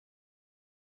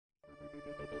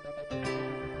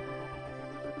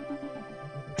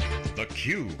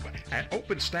theCUBE at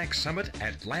Openstack Summit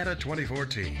Atlanta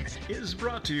 2014 is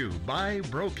brought to you by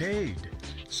Brocade.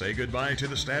 Say goodbye to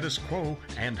the status quo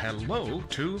and hello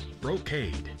to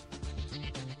Brocade.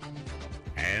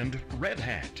 And Red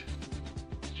Hat.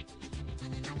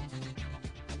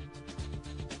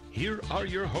 Here are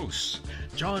your hosts,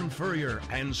 John Furrier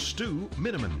and Stu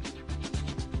Miniman.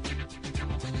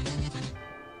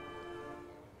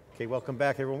 Okay, welcome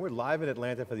back everyone. We're live in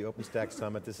Atlanta for the Openstack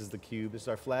Summit. This is theCUBE. This is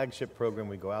our flagship program.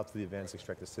 We go out to the events,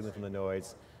 extract the signal from the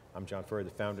noise. I'm John Furrier,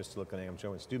 the founder of SiliconANGLE. I'm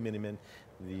joined with Stu Miniman,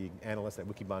 the analyst at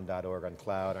wikibon.org on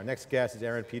cloud. Our next guest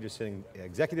is Peterson,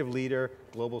 executive leader,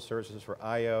 global services for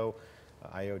IO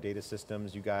data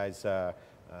systems. You guys,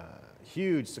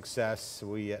 huge success.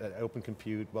 We at Open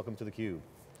Compute, welcome to theCUBE.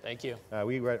 Thank you.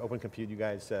 We were at Open Compute, you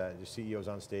guys, your CEO's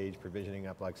on stage provisioning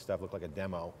up like stuff, looked like a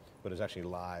demo, but it's actually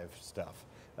live stuff.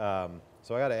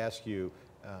 So I got to ask you,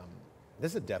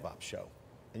 this is a DevOps show,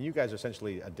 and you guys are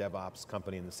essentially a DevOps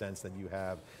company in the sense that you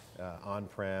have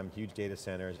on-prem, huge data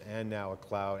centers, and now a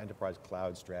cloud, enterprise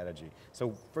cloud strategy.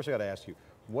 So first I got to ask you,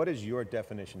 what is your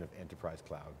definition of enterprise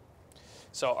cloud?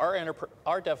 So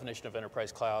our definition of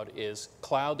enterprise cloud is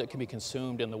cloud that can be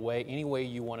consumed in any way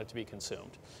you want it to be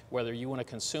consumed. Whether you want to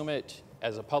consume it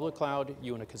as a public cloud,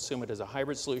 you want to consume it as a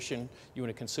hybrid solution, you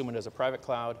want to consume it as a private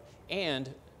cloud,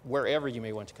 and wherever you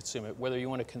may want to consume it, whether you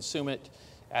want to consume it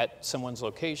at someone's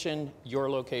location, your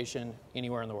location,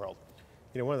 anywhere in the world.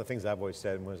 You know, one of the things I've always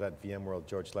said when I was at VMworld,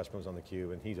 George Schlesinger was on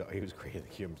theCUBE, and he was great at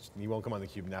theCUBE. He won't come on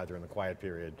theCUBE now during the quiet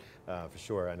period, for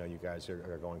sure. I know you guys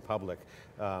are going public.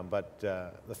 But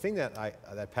the thing that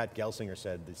Pat Gelsinger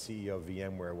said, the CEO of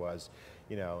VMware, was,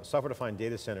 you know, software-defined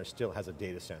data center still has a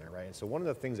data center, right? And so one of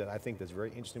the things that I think that's very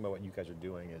interesting about what you guys are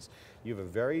doing is you have a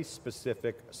very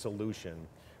specific solution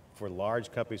for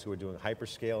large companies who are doing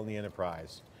hyperscale in the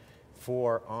enterprise,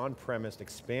 for on-premise,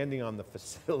 expanding on the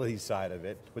facility side of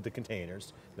it with the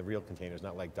containers, the real containers,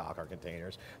 not like Docker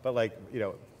containers, but like, you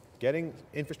know, getting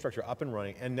infrastructure up and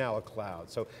running, and now a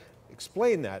cloud. So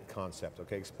explain that concept,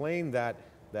 okay? Explain that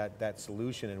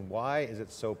solution, and why is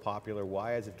it so popular?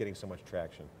 Why is it getting so much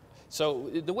traction?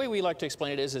 So the way we like to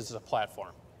explain it is it's a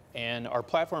platform. And our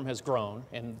platform has grown,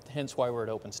 and hence why we're at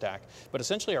Openstack. But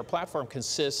essentially our platform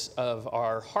consists of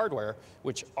our hardware,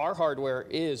 which our hardware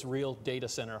is real data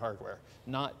center hardware,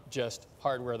 not just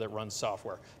hardware that runs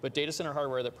software, but data center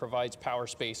hardware that provides power,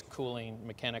 space, cooling,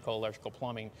 mechanical, electrical,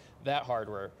 plumbing, that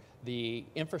hardware, the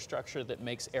infrastructure that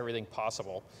makes everything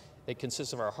possible. It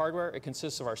consists of our hardware, it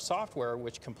consists of our software,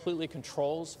 which completely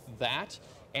controls that,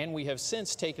 and we have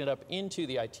since taken it up into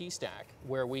the IT stack,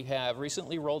 where we have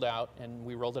recently rolled out, and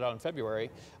we rolled it out in February,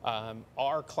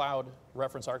 our cloud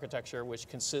reference architecture, which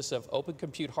consists of Open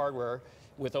Compute hardware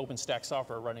with OpenStack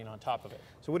software running on top of it.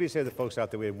 So what do you say to the folks out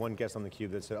there? We had one guest on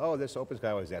theCUBE that said, oh, this OpenStack,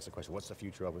 I always ask the question, what's the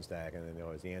future of OpenStack? And then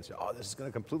always the answer, oh, this is going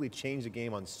to completely change the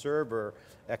game on server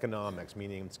economics,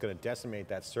 meaning it's going to decimate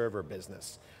that server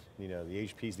business. You know, the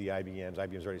HPs, the IBMs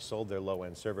already sold their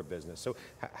low-end server business. So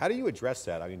how do you address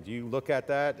that? I mean, do you look at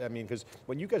that? I mean, because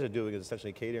what you guys are doing is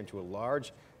essentially catering to a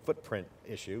large footprint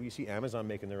issue. You see Amazon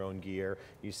making their own gear,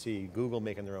 you see Google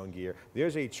making their own gear.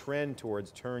 There's a trend towards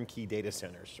turnkey data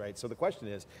centers, right? So the question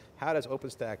is, how does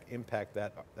OpenStack impact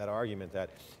that argument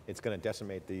that it's going to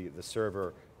decimate the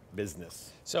server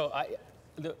business? So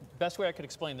the best way I could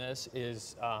explain this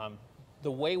is,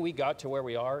 the way we got to where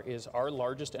we are is our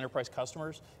largest enterprise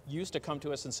customers used to come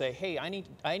to us and say, hey,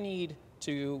 I need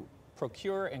to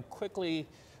procure and quickly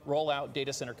roll out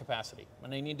data center capacity.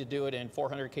 And they need to do it in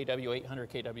 400 kW, 800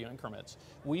 kW increments.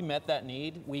 We met that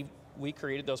need, we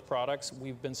created those products,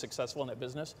 we've been successful in that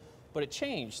business, but it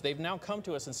changed. They've now come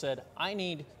to us and said, I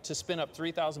need to spin up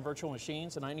 3,000 virtual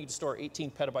machines and I need to store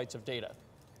 18 petabytes of data.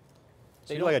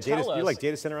 So you're like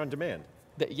data center on demand.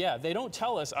 Yeah, they don't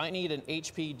tell us, I need an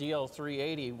HP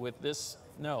DL380 with this.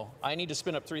 No, I need to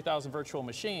spin up 3,000 virtual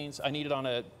machines. I need it on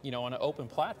on an open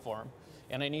platform,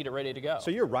 and I need it ready to go.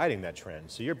 So you're riding that trend.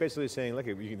 So you're basically saying, look,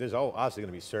 there's obviously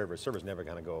going to be servers. Server's never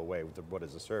going to go away with what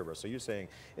is a server. So you're saying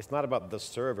it's not about the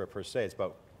server per se, it's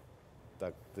about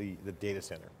the data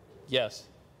center. Yes,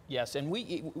 yes, and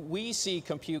we see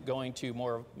compute going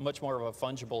to much more of a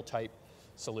fungible type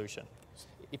solution.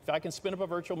 If I can spin up a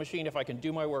virtual machine, if I can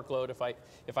do my workload,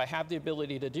 if I have the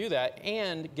ability to do that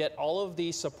and get all of the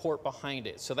support behind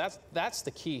it. So that's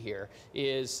the key here,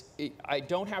 is I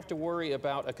don't have to worry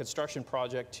about a construction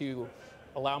project to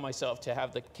allow myself to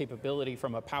have the capability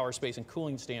from a power, space, and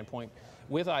cooling standpoint.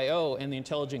 With I/O and the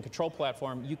intelligent control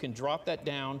platform, you can drop that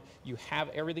down, you have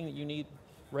everything that you need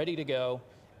ready to go,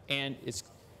 and it's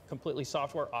completely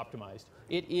software optimized.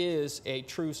 It is a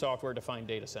true software-defined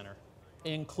data center.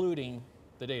 including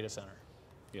the data center.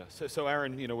 Yeah, so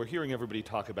Aaron, we're hearing everybody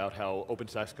talk about how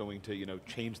OpenStack's going to,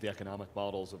 change the economic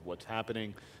models of what's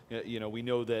happening. We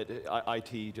know that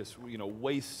IT just,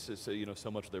 wastes,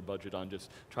 so much of their budget on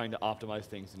just trying to optimize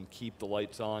things and keep the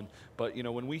lights on. But,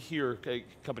 when we hear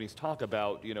companies talk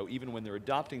about, even when they're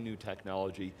adopting new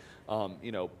technology,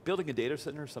 building a data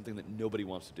center is something that nobody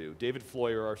wants to do. David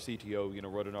Furrier, our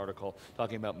CTO, wrote an article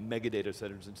talking about mega data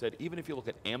centers and said, even if you look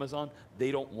at Amazon,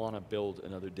 they don't want to build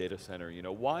another data center.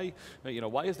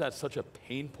 Why is that such a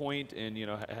pain point, and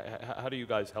how do you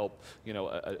guys help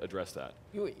address that?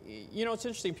 It's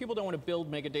interesting. People don't want to build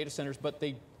mega data centers, but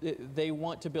they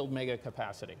want to build mega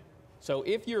capacity. So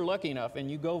if you're lucky enough and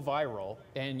you go viral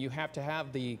and you have to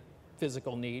have the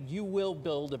physical need, you will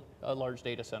build a large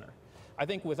data center. I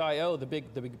think with I/O, the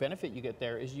big benefit you get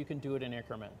there is you can do it in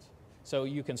increments. So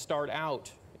you can start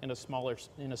out in a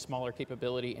smaller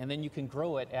capability, and then you can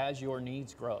grow it as your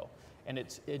needs grow. And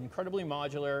it's incredibly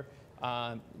modular.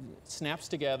 Snaps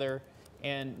together,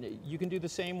 and you can do the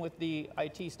same with the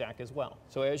IT stack as well.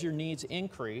 So as your needs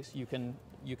increase, you can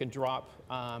drop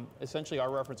essentially our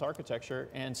reference architecture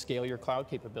and scale your cloud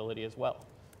capability as well.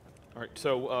 All right,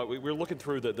 so we're looking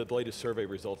through the latest survey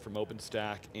result from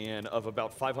Openstack, and of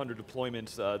about 500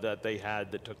 deployments that they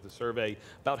had that took the survey,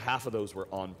 about half of those were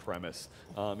on-premise.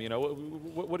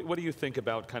 What do you think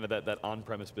about kind of that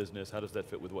on-premise business? How does that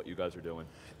fit with what you guys are doing?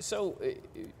 So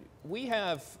we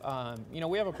have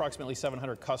approximately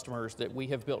 700 customers that we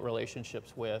have built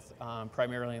relationships with,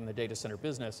 primarily in the data center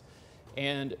business.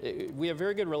 And we have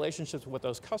very good relationships with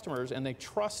those customers, and they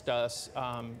trust us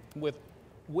with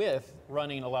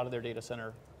running a lot of their data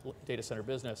center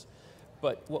business.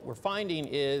 But what we're finding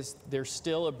is there's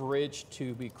still a bridge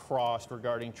to be crossed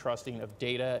regarding trusting of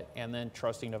data and then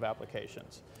trusting of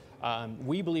applications.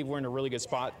 We believe we're in a really good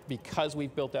spot because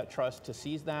we've built that trust to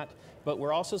seize that, but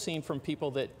we're also seeing from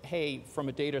people that, hey, from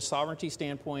a data sovereignty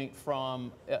standpoint,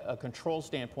 from a control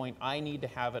standpoint, I need to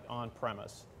have it on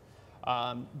premise.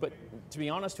 But to be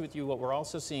honest with you, what we're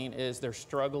also seeing is they're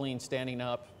struggling standing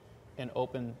up an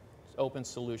open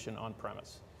solution on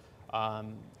premise.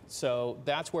 So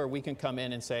that's where we can come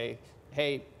in and say,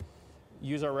 hey,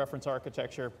 use our reference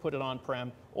architecture, put it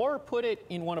on-prem, or put it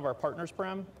in one of our partners'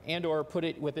 prem, and or put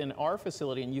it within our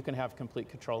facility, and you can have complete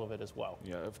control of it as well.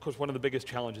 Yeah, of course, one of the biggest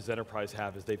challenges enterprise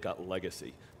have is they've got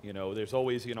legacy. There's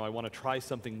always, I want to try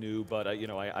something new, but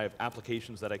I have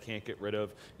applications that I can't get rid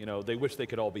of. They wish they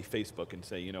could all be Facebook and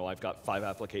say, I've got 5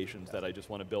 applications that I just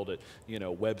want to build at,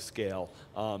 web scale.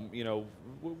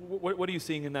 What are you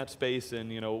seeing in that space,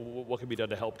 and what can be done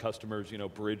to help customers,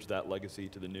 bridge that legacy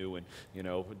to the new, and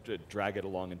drag it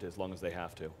along as long as they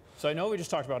have to? So I know we just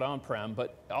talked about on-prem,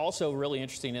 but also really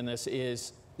interesting in this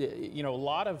is, a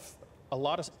lot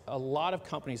of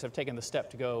companies have taken the step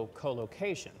to go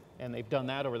co-location, and they've done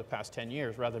that over the past 10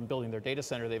 years. Rather than building their data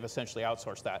center, they've essentially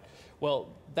outsourced that. Well,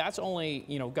 that's only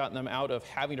gotten them out of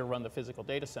having to run the physical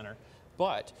data center.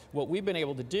 But what we've been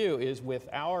able to do is, with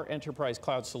our enterprise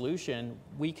cloud solution,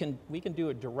 we can do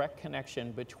a direct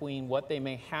connection between what they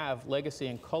may have legacy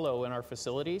and colo in our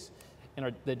facilities,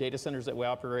 in the data centers that we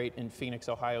operate in Phoenix,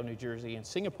 Ohio, New Jersey, and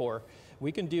Singapore.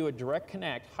 We can do a direct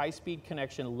connect, high-speed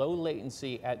connection, low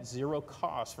latency at 0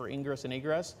 cost for ingress and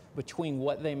egress between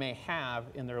what they may have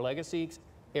in their legacy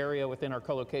area within our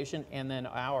colocation and then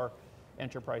our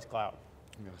enterprise cloud.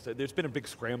 So there's been a big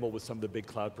scramble with some of the big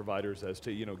cloud providers as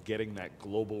to getting that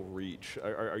global reach.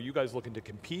 Are you guys looking to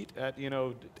compete at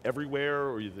everywhere,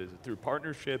 or through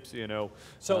partnerships?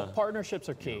 So partnerships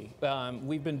are key.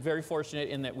 We've been very fortunate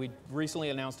in that we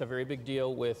recently announced a very big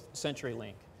deal with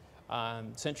CenturyLink.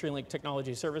 CenturyLink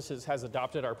Technology Services has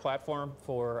adopted our platform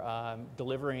for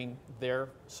delivering their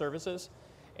services.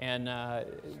 And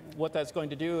what that's going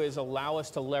to do is allow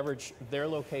us to leverage their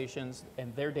locations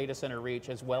and their data center reach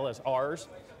as well as ours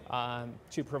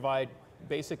to provide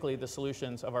basically the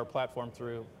solutions of our platform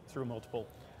through multiple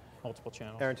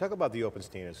channels. Aaron, talk about the open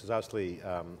standards, because obviously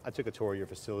I took a tour of your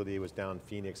facility, was down in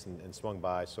Phoenix and swung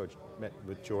by, so met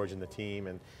with George and the team,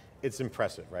 and it's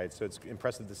impressive, right? So it's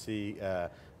impressive to see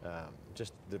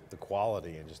just the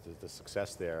quality and just the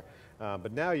success there.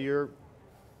 But now you're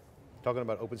talking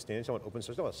about open standards, talking about open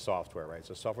source, talking about software, right?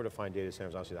 So software-defined data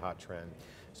centers is obviously the hot trend.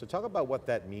 So talk about what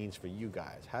that means for you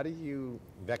guys. How do you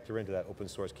vector into that open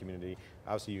source community?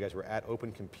 Obviously you guys were at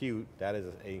Open Compute. That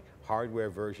is a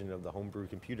hardware version of the Homebrew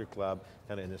Computer Club,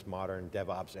 kind of in this modern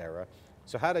DevOps era.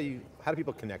 So how do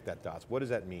people connect that dots? What does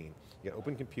that mean? You got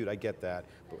Open Compute, I get that,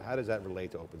 but how does that relate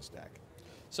to OpenStack?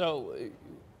 So,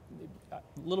 a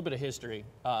little bit of history.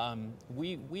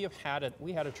 We had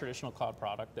a traditional cloud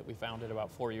product that we founded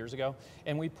about 4 years ago,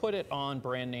 and we put it on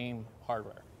brand name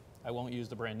hardware. I won't use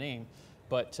the brand name,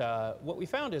 But what we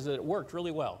found is that it worked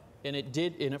really well, and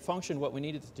it functioned what we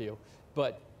needed to do,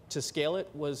 but to scale it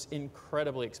was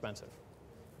incredibly expensive.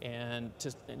 And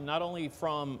not only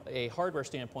from a hardware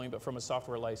standpoint, but from a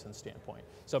software license standpoint.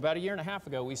 So about 1.5 years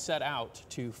ago, we set out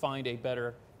to find a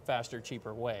better, faster,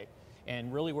 cheaper way.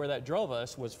 And really where that drove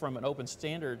us was from an open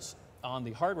standards on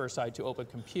the hardware side to open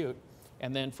compute,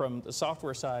 and then from the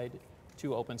software side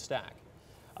to OpenStack.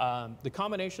 The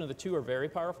combination of the two are very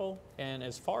powerful, and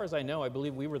as far as I know, I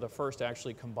believe we were the first to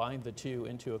actually combine the two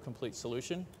into a complete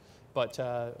solution. But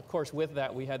of course, with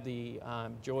that, we had the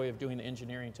joy of doing the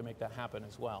engineering to make that happen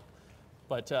as well.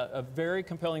 But a very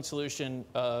compelling solution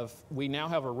of, we now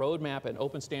have a roadmap and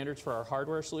open standards for our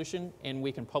hardware solution, and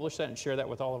we can publish that and share that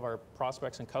with all of our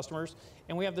prospects and customers,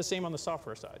 and we have the same on the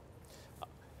software side.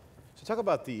 So talk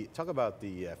about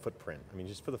the footprint. I mean,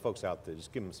 just for the folks out there,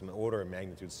 just give them some order of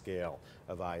magnitude scale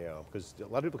of I/O, because a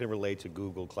lot of people can relate to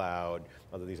Google Cloud,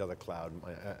 these other cloud,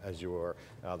 Azure,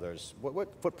 others. What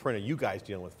footprint are you guys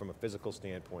dealing with from a physical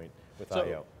standpoint with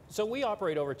I/O? So we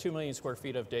operate over 2 million square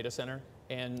feet of data center,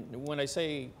 and when I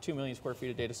say 2 million square feet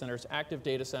of data centers, active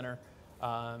data center,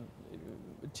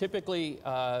 typically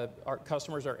our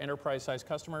customers are enterprise-sized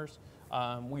customers.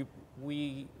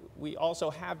 We also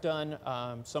have done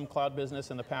some cloud business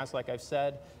in the past, like I've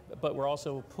said, but we're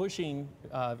also pushing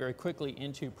very quickly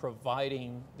into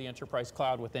providing the enterprise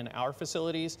cloud within our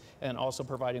facilities and also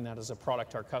providing that as a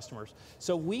product to our customers.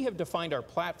 So we have defined our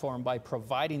platform by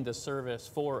providing the service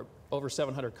for over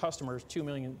 700 customers, 2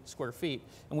 million square feet,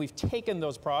 and we've taken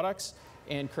those products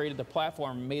and created the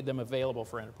platform and made them available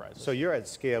for enterprises. So you're at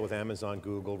scale with Amazon,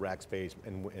 Google, Rackspace,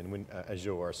 and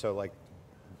Azure. So like,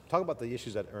 talk about the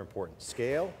issues that are important.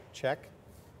 Scale, check.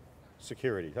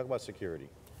 Security, talk about security.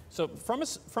 So from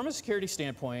a security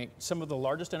standpoint, some of the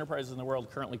largest enterprises in the world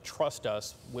currently trust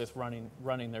us with running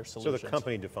their solutions. So the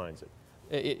company defines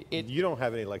it. You don't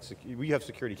have any, like, we have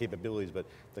security capabilities, but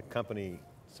the company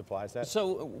supplies that?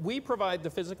 So we provide the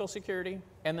physical security,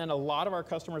 and then a lot of our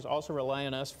customers also rely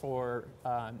on us for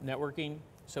networking.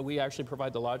 So we actually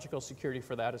provide the logical security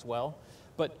for that as well.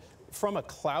 But from a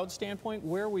cloud standpoint,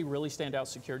 where we really stand out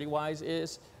security-wise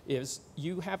is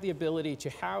you have the ability to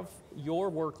have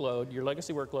your workload, your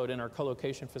legacy workload in our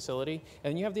co-location facility,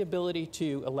 and you have the ability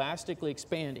to elastically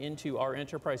expand into our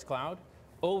enterprise cloud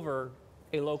over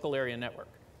a local area network.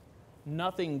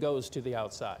 Nothing goes to the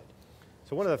outside.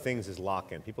 So one of the things is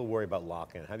lock-in. People worry about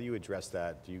lock-in. How do you address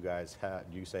that? Do you guys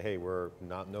do you say, hey,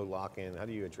 no lock-in? How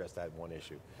do you address that one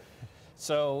issue?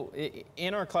 So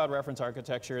in our cloud reference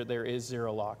architecture, there is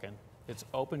zero lock-in. It's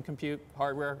open compute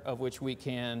hardware, of which we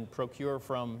can procure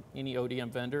from any ODM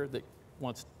vendor that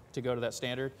wants to go to that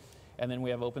standard. And then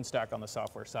we have OpenStack on the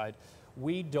software side.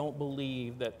 We don't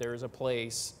believe that there's a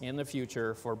place in the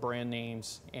future for brand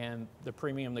names and the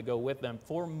premium that go with them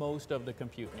for most of the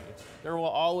compute needs. There will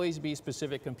always be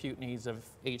specific compute needs of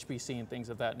HPC and things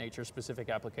of that nature, specific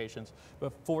applications.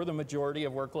 But for the majority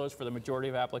of workloads, for the majority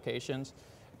of applications,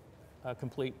 a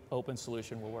complete open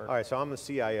solution will work. All right, so I'm the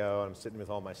CIO, and I'm sitting with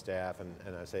all my staff,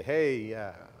 and I say, hey,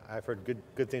 I've heard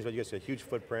good things about you guys, a huge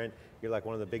footprint. You're like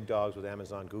one of the big dogs with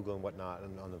Amazon, Google, and whatnot,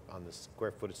 and on the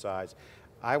square footage size.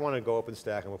 I want to go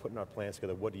OpenStack, and we're putting our plans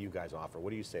together. What do you guys offer? What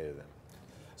do you say to them?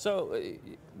 So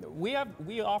we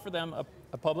offer them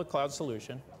a public cloud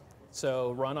solution,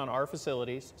 so run on our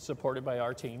facilities, supported by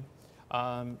our team.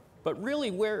 But really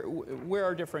where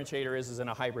our differentiator is in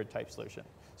a hybrid type solution.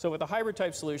 So with a hybrid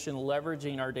type solution,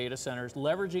 leveraging our data centers,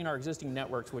 leveraging our existing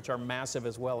networks, which are massive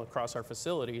as well across our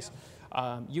facilities,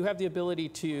 you have the ability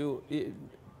to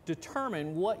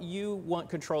determine what you want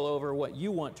control over, what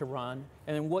you want to run,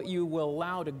 and then what you will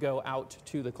allow to go out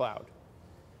to the cloud.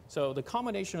 So the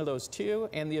combination of those two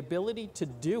and the ability to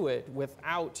do it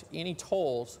without any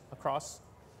tolls across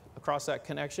that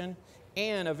connection,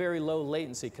 and a very low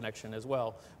latency connection as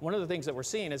well. One of the things that we're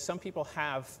seeing is some people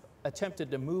have attempted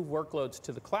to move workloads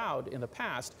to the cloud in the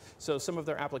past, so some of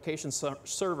their application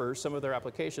servers, some of their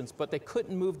applications, but they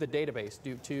couldn't move the database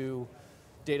due to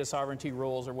data sovereignty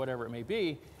rules or whatever it may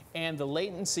be, and the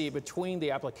latency between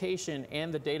the application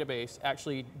and the database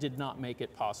actually did not make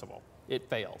it possible. It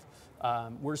failed.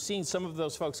 We're seeing some of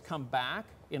those folks come back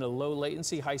in a low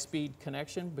latency, high speed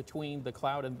connection between the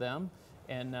cloud and them,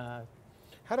 and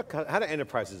how do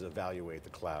enterprises evaluate the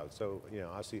cloud? So,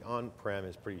 obviously on-prem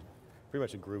is pretty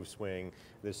much a groove swing.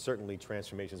 there's certainly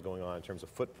transformations going on in terms of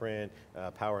footprint,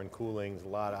 power and cooling.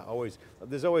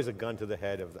 There's always a gun to the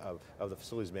head of the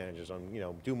facilities managers on,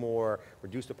 do more,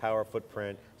 reduce the power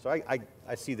footprint. So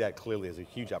I see that clearly as a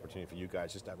huge opportunity for you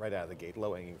guys, just right out of the gate,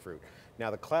 low-hanging fruit. Now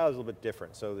the cloud is a little bit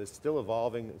different, so it's still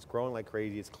evolving, it's growing like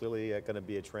crazy, it's clearly going to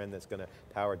be a trend that's going to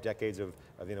power decades of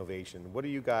innovation. What do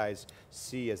you guys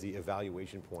see as the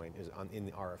evaluation point? In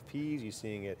the RFPs, you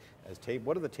seeing it as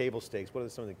what are the table stakes? What are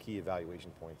some of the key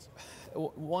evaluation points?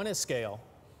 One is scale,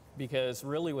 because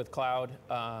really with cloud,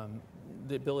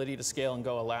 the ability to scale and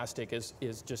go elastic is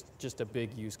just a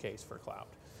big use case for cloud.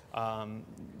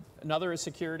 Another is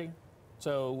security.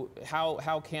 So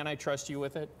how can I trust you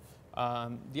with it?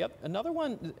 Another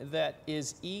one that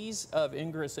is ease of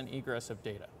ingress and egress of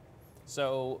data.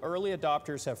 So early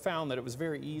adopters have found that it was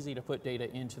very easy to put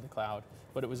data into the cloud,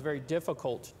 but it was very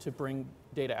difficult to bring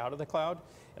data out of the cloud.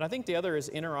 And I think the other is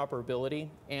interoperability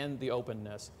and the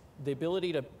openness. The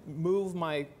ability to move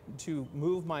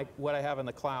what I have in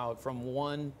the cloud from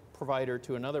one provider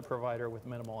to another provider with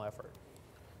minimal effort.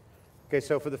 Okay,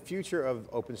 so for the future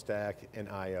of OpenStack and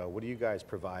I/O, what are you guys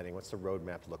providing? What's the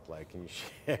roadmap look like? Can you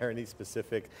share any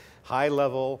specific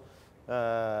high-level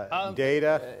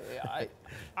data?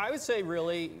 I would say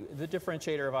really the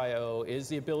differentiator of I/O is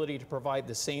the ability to provide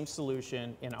the same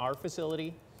solution in our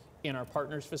facility, in our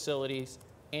partners' facilities,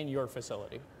 and your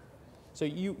facility. So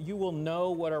you will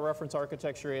know what our reference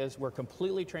architecture is. We're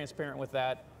completely transparent with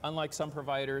that. Unlike some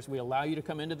providers, we allow you to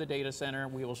come into the data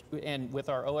center, and with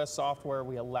our OS software,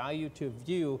 we allow you to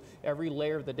view every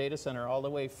layer of the data center all the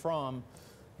way from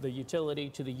the utility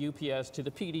to the UPS to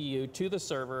the PDU to the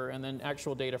server, and then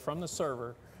actual data from the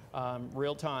server,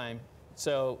 real time.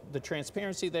 So the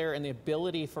transparency there and the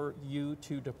ability for you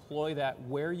to deploy that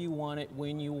where you want it,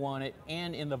 when you want it,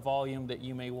 and in the volume that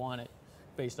you may want it,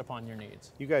 based upon your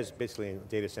needs. You guys basically in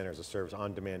data center as a service,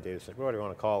 on-demand data center, whatever you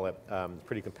want to call it,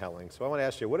 pretty compelling. So I want to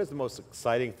ask you, what is the most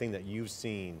exciting thing that you've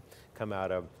seen come out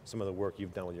of some of the work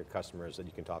you've done with your customers that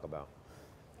you can talk about?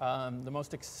 The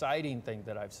most exciting thing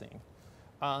that I've seen.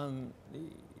 I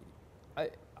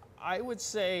would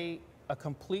say a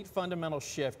complete fundamental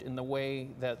shift in the way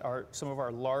that some of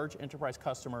our large enterprise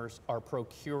customers are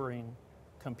procuring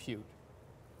compute.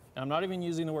 And I'm not even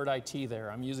using the word IT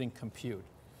there, I'm using compute.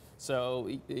 So,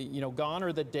 gone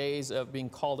are the days of being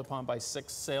called upon by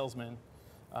 6 salesmen,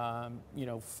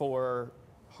 for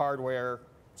hardware,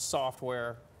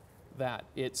 software, that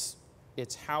it's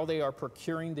how they are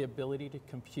procuring the ability to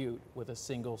compute with a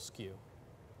single SKU.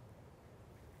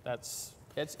 It's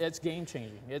game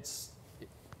changing. It's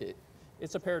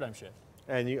a paradigm shift.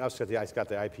 And you also got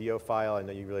the IPO file. I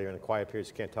know you really are in a quiet period,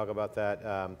 so you can't talk about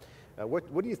that.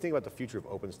 What do you think about the future of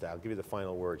OpenStack? I'll give you the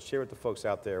final word. Share with the folks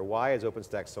out there, why is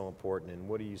OpenStack so important, and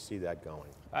what do you see that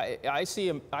going? I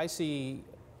see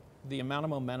the amount of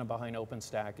momentum behind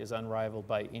OpenStack is unrivaled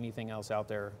by anything else out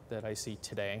there that I see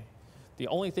today. The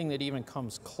only thing that even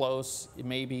comes close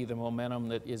may be the momentum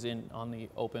that is on the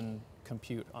open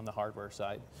compute on the hardware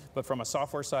side. But from a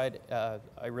software side,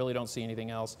 I really don't see anything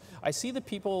else. I see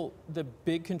the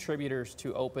big contributors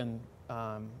to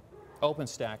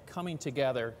OpenStack coming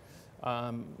together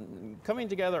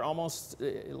almost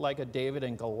like a David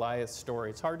and Goliath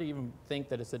story. It's hard to even think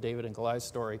that it's a David and Goliath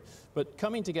story, but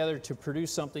coming together to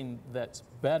produce something that's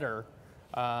better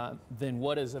than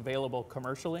what is available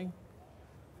commercially,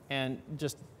 and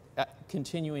just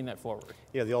continuing that forward.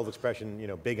 Yeah, the old expression,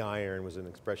 big iron was an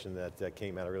expression that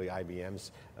came out of really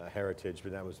IBM's heritage,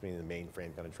 but that was meaning the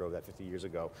mainframe kind of drove that 50 years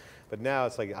ago. But now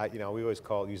it's like, we always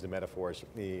use the metaphors.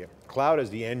 The cloud is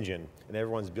the engine, and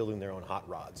everyone's building their own hot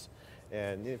rods.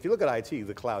 And if you look at IT,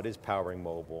 the cloud is powering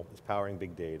mobile, it's powering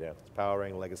big data, it's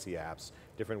powering legacy apps,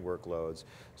 different workloads.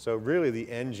 So really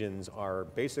the engines are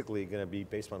basically going to be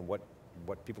based on what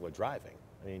people are driving.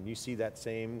 I mean, you see that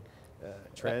same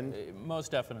trend?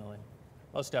 Most definitely,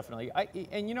 most definitely.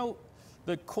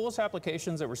 The coolest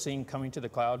applications that we're seeing coming to the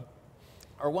cloud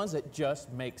are ones that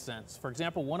just make sense. For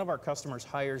example, one of our customers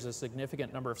hires a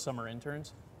significant number of summer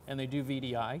interns, and they do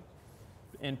VDI.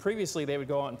 And previously they would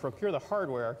go out and procure the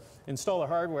hardware, install the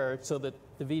hardware so that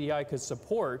the VDI could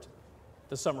support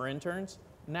the summer interns.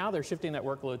 Now they're shifting that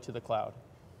workload to the cloud.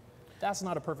 That's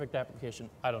not a perfect application.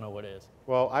 I don't know what is.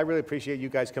 Well, I really appreciate you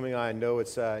guys coming on. I know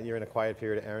you're in a quiet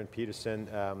period. Aaron Peterson,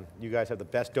 you guys have the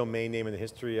best domain name in the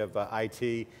history of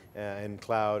IT and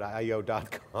cloud,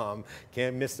 io.com.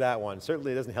 Can't miss that one.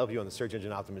 Certainly it doesn't help you on the search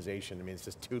engine optimization. I mean, it's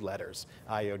just 2 letters,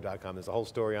 io.com. There's a whole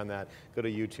story on that. Go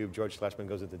to YouTube. George Schlesman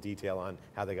goes into detail on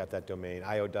how they got that domain,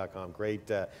 io.com. Great.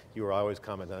 You were always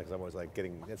commenting on it because I'm always like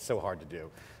it's so hard to do.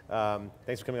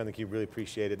 Thanks for coming on theCUBE. Really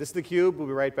appreciate it. This is theCUBE. We'll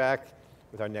be right back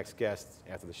with our next guest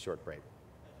after this short break.